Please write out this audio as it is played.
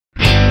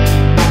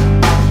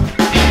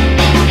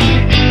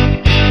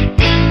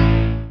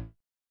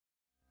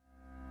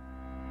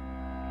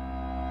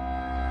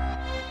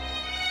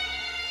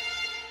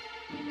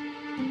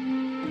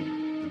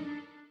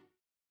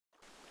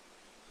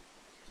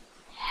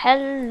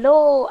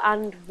Hello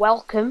and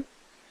welcome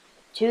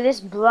to this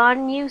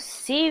brand new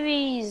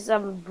series.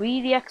 I'm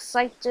really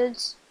excited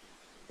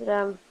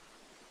that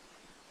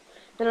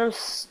I'm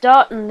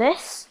starting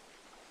this,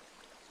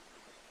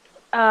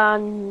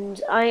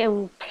 and I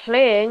am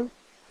playing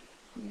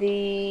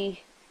the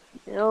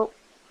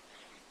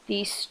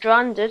the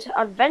Stranded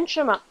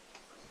adventure map.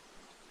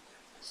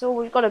 So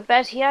we've got a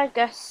bed here, I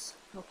guess.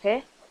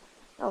 Okay,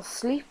 I'll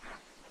sleep,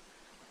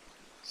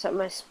 set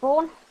my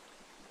spawn,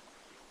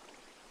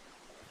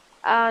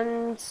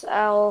 and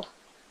I'll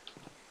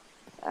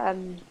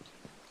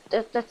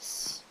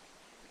let's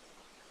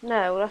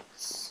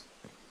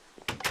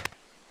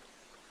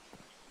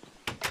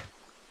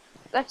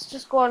let's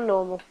just go on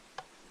normal.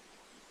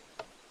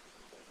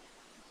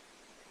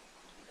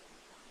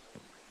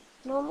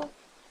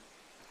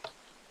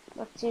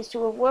 That seems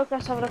to have worked.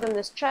 Let's have a look in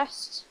this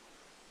chest.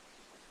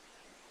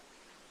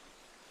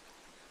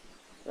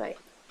 Right.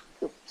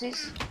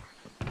 Oopsies.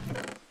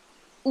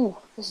 Ooh,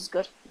 this is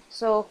good.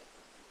 So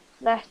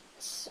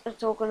let's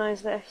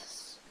organise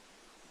this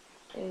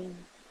in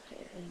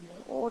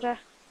order.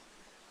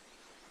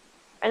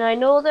 And I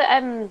know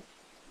that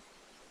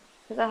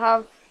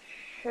because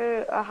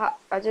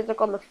I did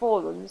look on the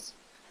forums,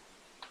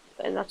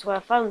 and that's where I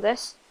found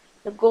this.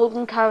 The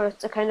golden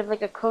carrots are kind of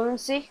like a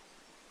currency.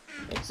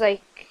 It's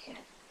like,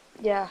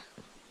 yeah.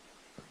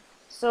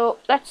 So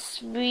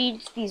let's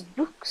read these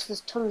books.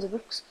 There's tons of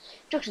books.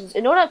 Instructions.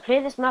 In order to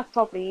play this map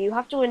properly, you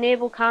have to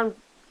enable command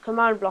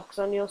blocks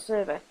on your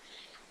server.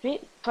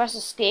 Press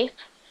escape,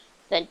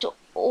 then to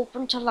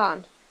open to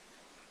LAN.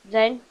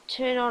 Then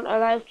turn on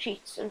allow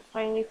cheats, and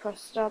finally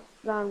press start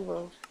LAN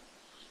world.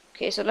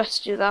 Okay, so let's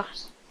do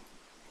that.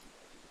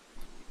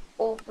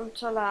 Open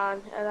to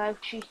LAN, allow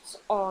cheats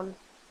on,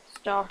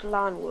 start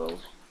LAN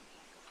world.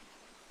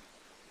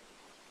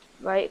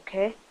 Right,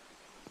 okay.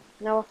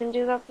 Now I can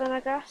do that then,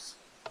 I guess.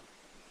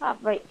 Ah,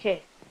 right,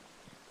 okay.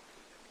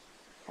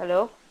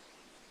 Hello?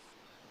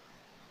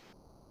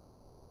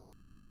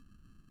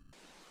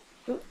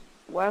 Ooh,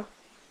 well,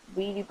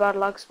 really bad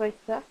lag spike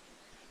there.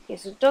 Okay,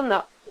 so done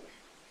that.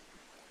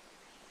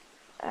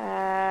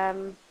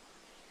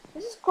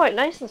 This is quite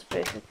nice, this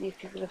place, with these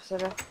people have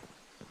set up.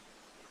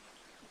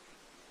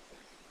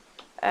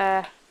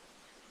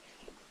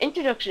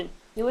 Introduction.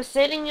 You were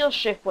sailing your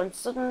ship when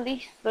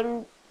suddenly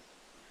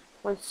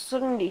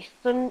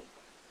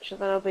should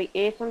there be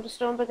a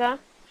thunderstorm began?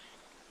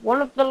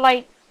 One of the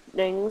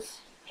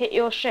lightnings hit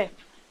your ship,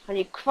 and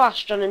you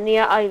crashed on a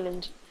near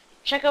island.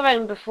 Check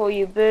around before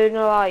you burn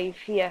alive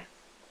here.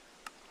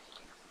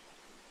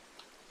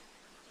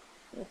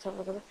 Let's have a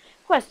look at it.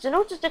 Quest. In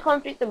order to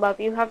complete the map,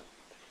 you have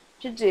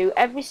to do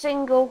every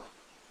single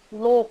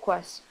lore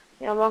quest.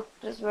 Yeah,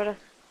 marked as red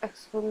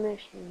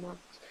exclamation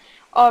marks.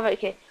 Alright,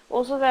 okay.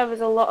 Also, there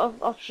is a lot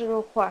of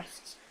optional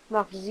quests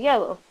marked as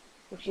yellow,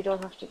 which you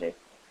don't have to do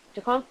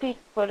to complete,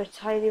 but it's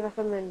highly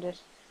recommended.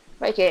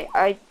 Right, okay,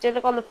 I did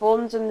look on the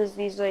forums, and there's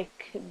these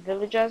like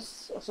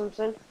villagers or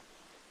something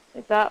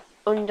like that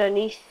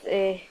underneath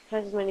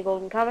as many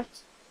golden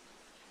carrots.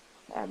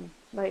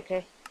 Right,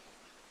 okay.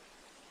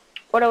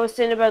 What I was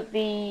saying about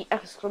the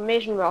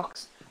exclamation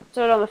rocks.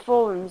 So on the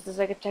forums, there's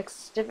like a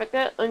text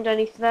certificate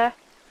underneath there,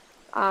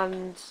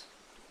 and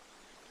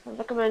I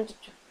recommend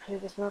to play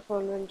this map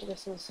on render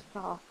this in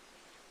far.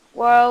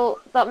 Well,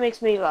 that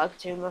makes me lag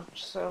too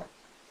much, so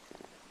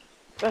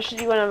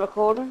especially when I'm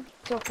recording.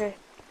 It's okay.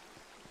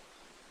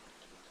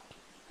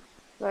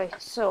 Right,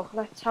 so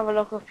let's have a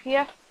look up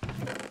here.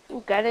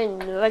 Ooh, get in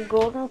the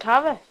golden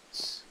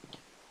carrots.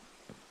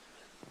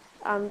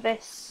 And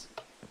this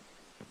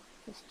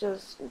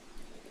does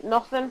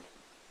nothing.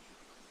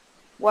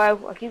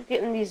 Wow, I keep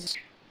getting these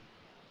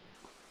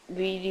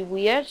really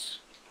weird.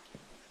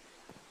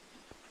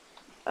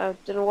 I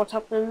don't know what's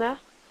happening there.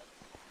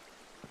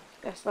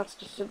 Guess that's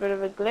just a bit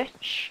of a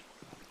glitch.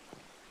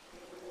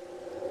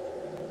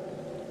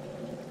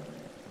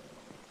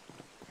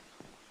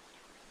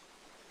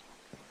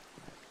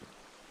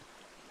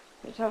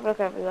 Let's have a look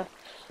everywhere.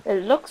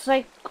 It looks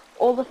like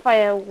all the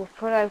fire was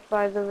put out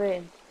by the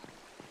rain.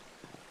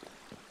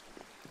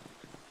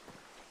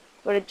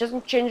 But it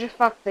doesn't change the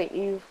fact that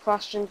you've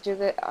crashed into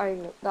the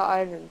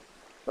island.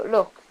 But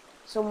look,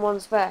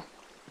 someone's there.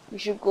 You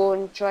should go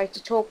and try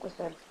to talk with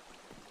them.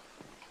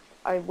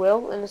 I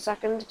will in a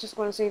second. Just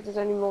want to see if there's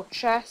any more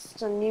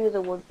chests. I knew there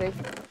would be.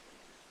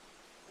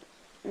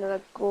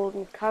 Another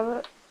golden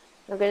carrot.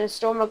 I'm going to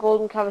store my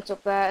golden carrot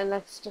up there, and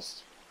let's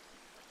just...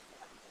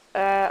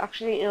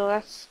 actually, no,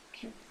 let's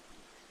keep...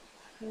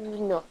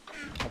 No,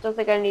 I don't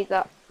think I need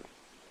that.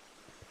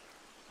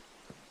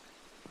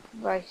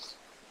 Right.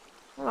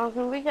 How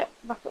can we get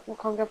back up? We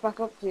can't get back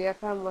up here,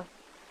 can we?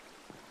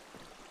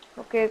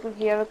 Okay, well,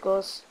 here it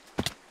goes.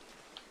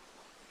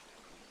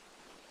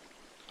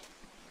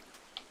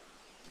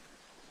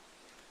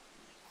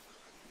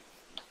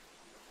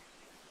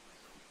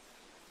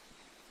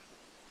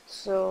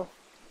 So...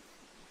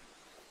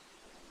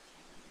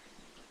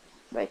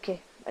 Right,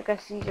 okay, I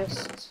guess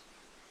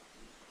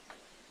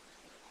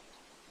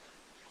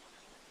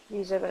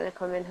these are going to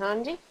come in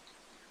handy.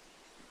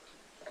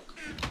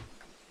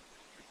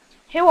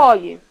 Who are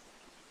you?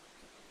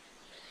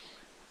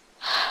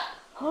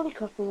 Holy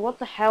crap, what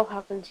the hell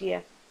happened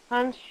here?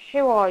 And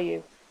who are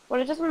you?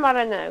 Well, it doesn't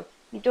matter now.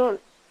 You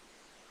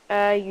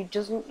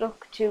doesn't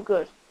look too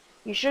good.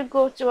 You should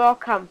go to our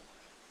camp,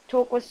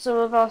 talk with some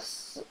of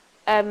us,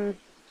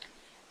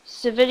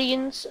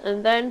 civilians,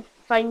 and then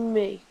find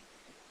me.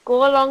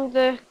 Go along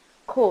the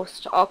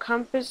coast. Our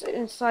camp is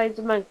inside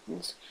the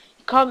mountains.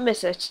 You can't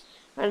miss it.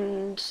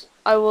 And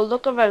I will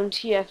look around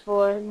here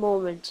for a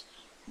moment.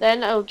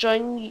 Then I'll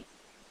join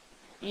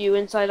you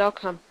inside our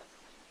camp.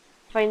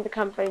 Find the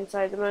camp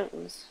inside the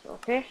mountains.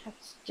 Okay,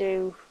 let's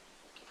do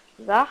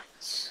that.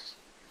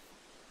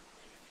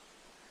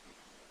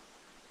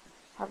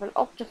 Having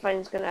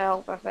Optifine's gonna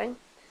help, I think.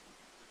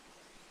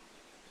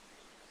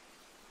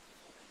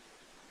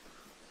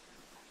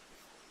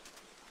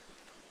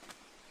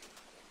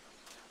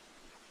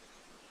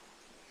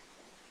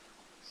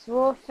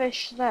 Small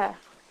fish there.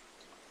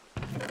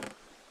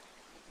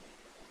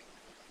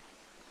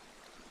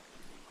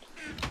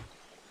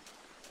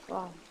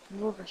 Wow,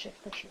 another shit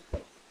fishing.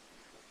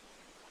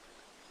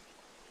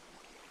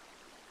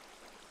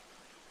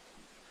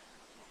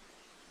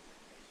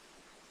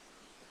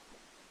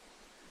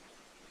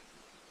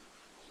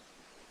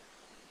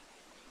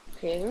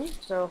 Okay,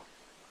 so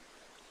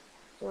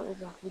don't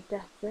exactly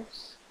get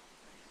this.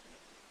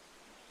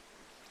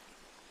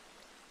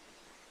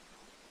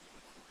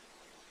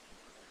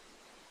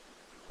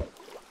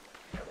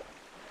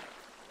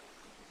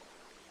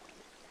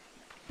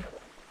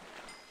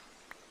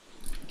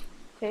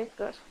 Okay,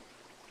 good.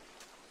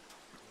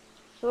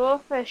 So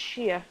fish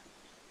here.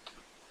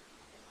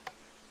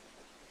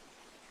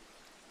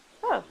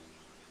 Oh.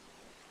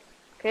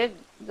 Okay,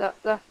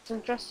 that's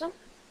interesting.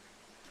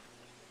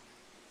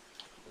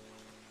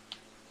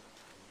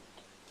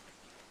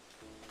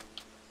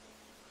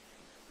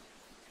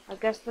 I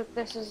guess that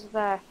this is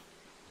there.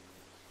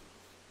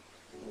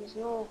 There's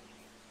no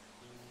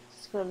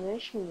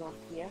exclamation mark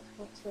here.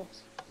 What's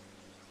this?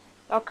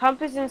 Our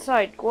camp is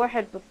inside. Go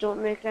ahead, but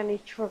don't make any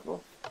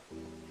trouble.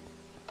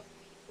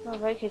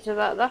 Alright, okay, so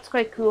that's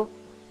quite cool.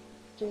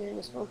 Doing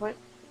this one point.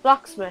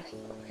 Blacksmith,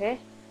 okay.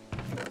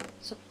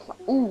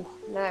 Ooh,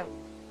 now.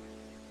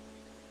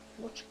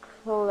 Which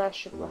colour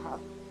should we have?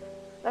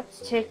 Let's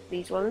take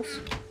these ones.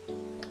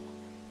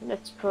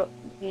 Let's put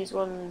these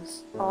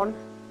ones on.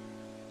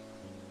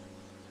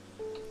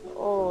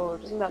 Oh,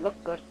 doesn't that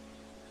look good?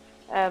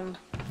 I'll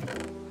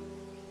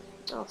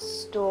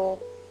store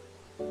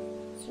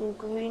some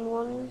green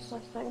ones, I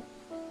think,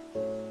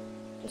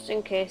 just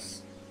in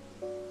case.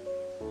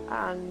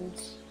 And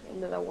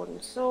another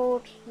wooden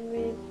sword,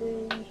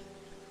 maybe.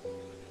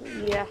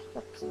 Yeah,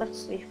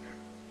 let's see.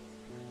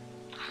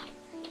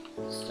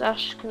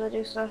 Slash, can I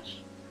do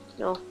slash?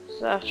 No,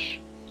 slash.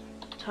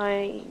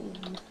 Time.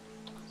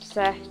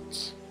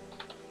 Set.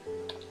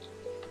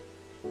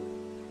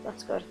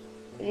 That's good.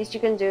 At least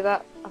you can do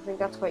that. I think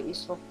that's quite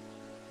useful.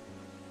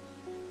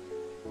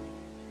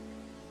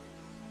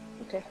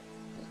 Okay.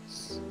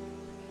 Let's...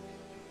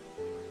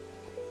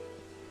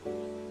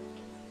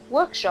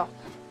 Workshop.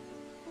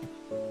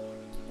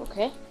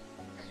 Okay.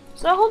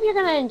 So I hope you're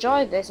going to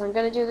enjoy this. I'm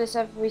going to do this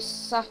every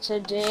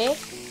Saturday.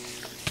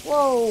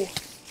 Whoa.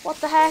 What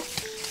the heck?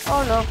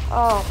 Oh no.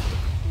 Oh.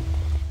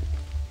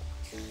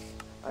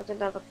 I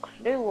didn't have a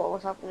clue what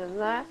was happening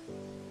there.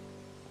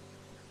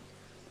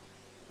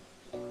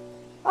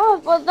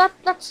 Oh, well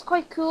that's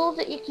quite cool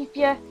that you keep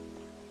your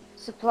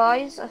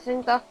supplies. I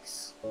think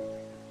that's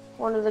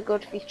one of the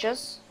good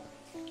features.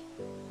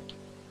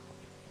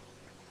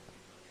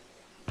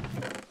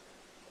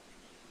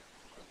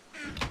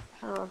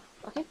 Hang on.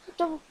 I think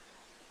you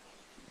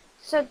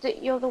said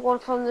that you're the one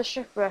from the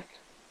shipwreck.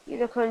 You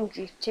look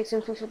hungry. Take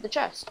some food from the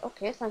chest.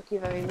 Okay, thank you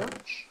very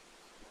much.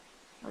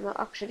 I'm not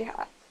actually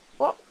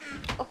what?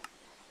 Oh,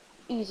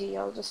 easy.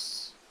 I'll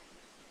just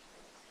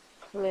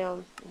play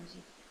on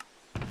easy.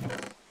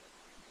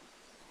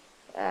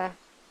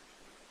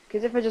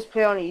 Because if I just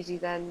play on easy,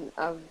 then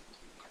I'm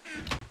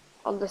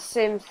on the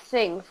same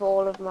thing for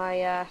all of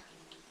my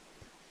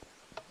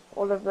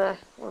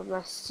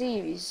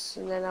series,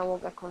 and then I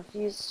won't get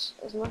confused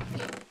as much.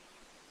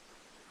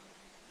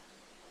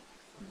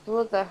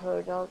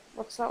 Brotherhood.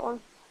 What's that one?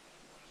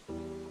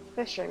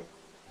 Fishing.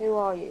 Who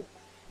are you?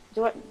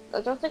 I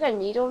don't think I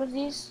need all of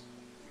these.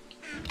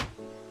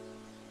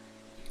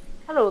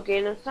 Hello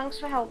again, and thanks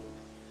for helping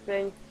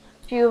a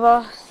few of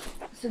our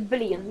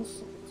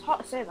civilians. It's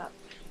hard to say that.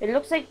 It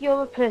looks like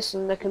you're a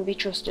person that can be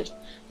trusted.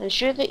 I'm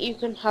sure that you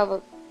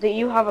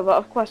have a lot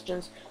of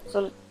questions.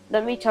 So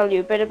let me tell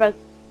you a bit about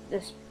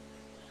this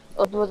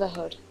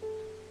brotherhood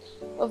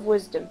of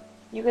wisdom.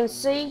 You can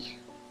see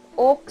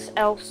orcs,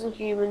 elves, and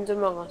humans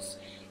among us.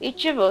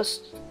 Each of us,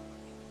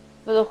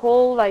 for the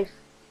whole life,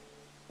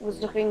 was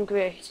looking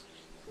great.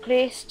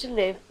 Place to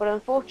live, but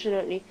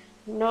unfortunately,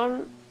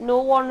 no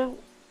one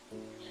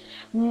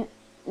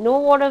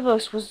of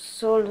us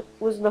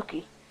was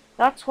lucky.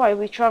 That's why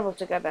we travel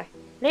together.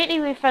 Lately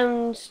we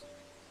found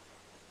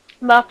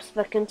maps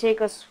that can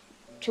take us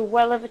to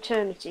Well of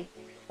Eternity,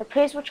 a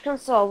place which can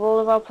solve all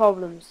of our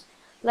problems.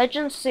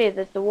 Legends say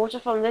that the water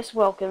from this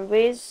well can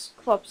raise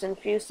crops in a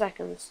few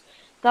seconds.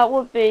 That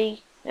would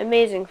be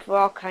amazing for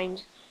our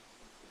kind.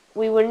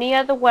 We were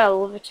near the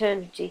well of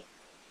eternity,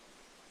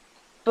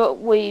 but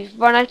we've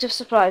run out of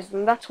supplies,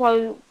 and that's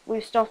why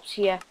we've stopped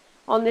here,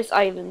 on this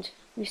island.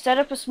 We set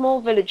up a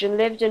small village and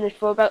lived in it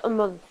for about a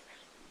month,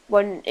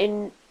 when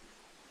in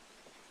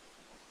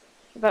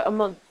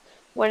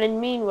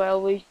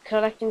meanwhile we were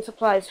collecting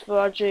supplies for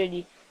our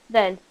journey.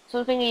 Then,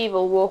 something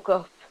evil woke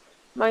up.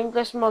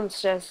 Mindless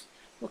monsters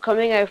were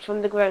coming out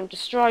from the ground,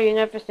 destroying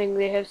everything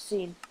they have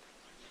seen.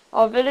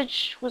 Our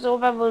village was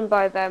overrun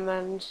by them,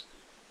 and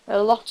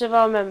a lot of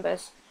our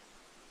members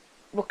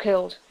were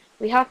killed.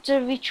 We had to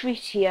retreat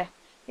here,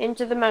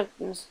 into the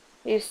mountains.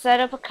 We set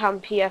up a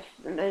camp here,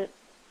 and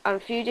a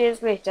few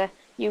days later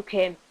you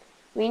came.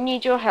 We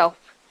need your help.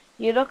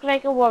 You look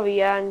like a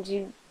warrior,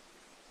 and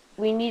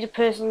we need a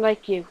person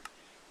like you.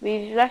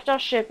 We've left our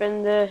ship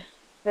in the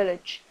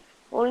village.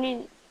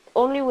 Only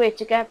way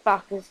to get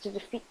back is to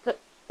defeat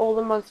all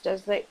the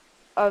monsters that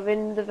are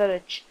in the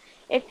village.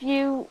 If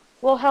you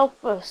will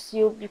help us,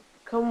 you'll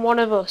become one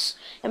of us,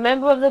 a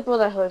member of the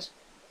Brotherhood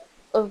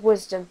of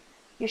Wisdom.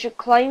 You should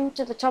climb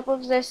to the top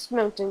of this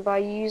mountain by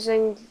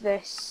using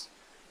this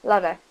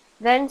ladder.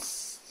 Then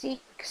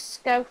seek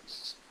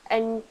Scout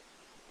and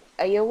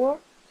Iowa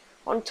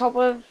on top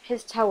of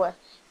his tower.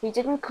 He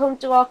didn't come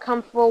to our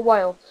camp for a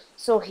while,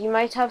 so he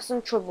might have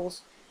some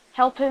troubles.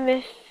 Help him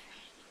if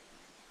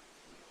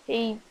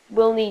he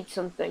will need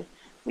something.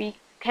 We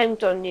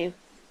count on you.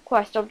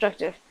 Quest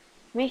objective.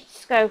 Meet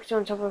Scout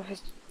on top of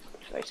his...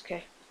 Right,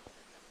 okay.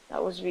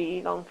 That was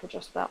really long for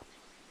just that.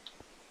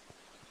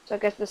 So I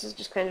guess this is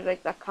just kind of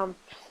like that camp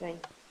thing.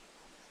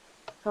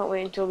 Can't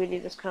wait until we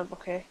leave this camp,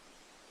 okay.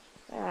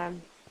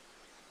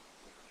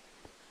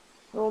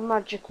 No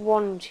magic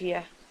wand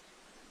here.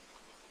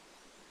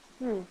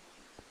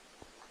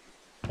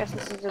 Guess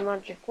this is a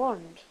magic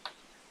wand.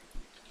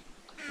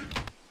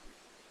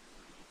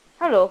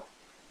 Hello.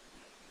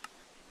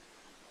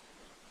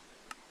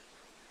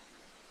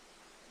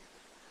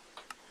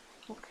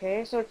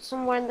 Okay, so it's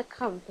somewhere in the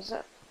camp, is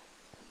it?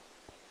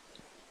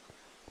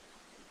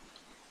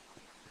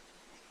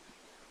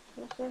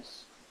 What's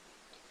this?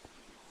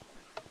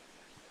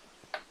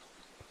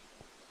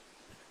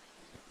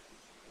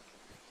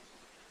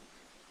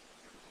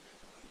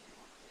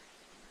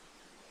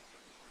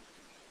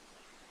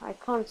 I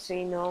can't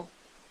see no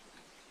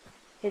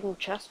hidden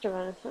chest or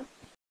anything.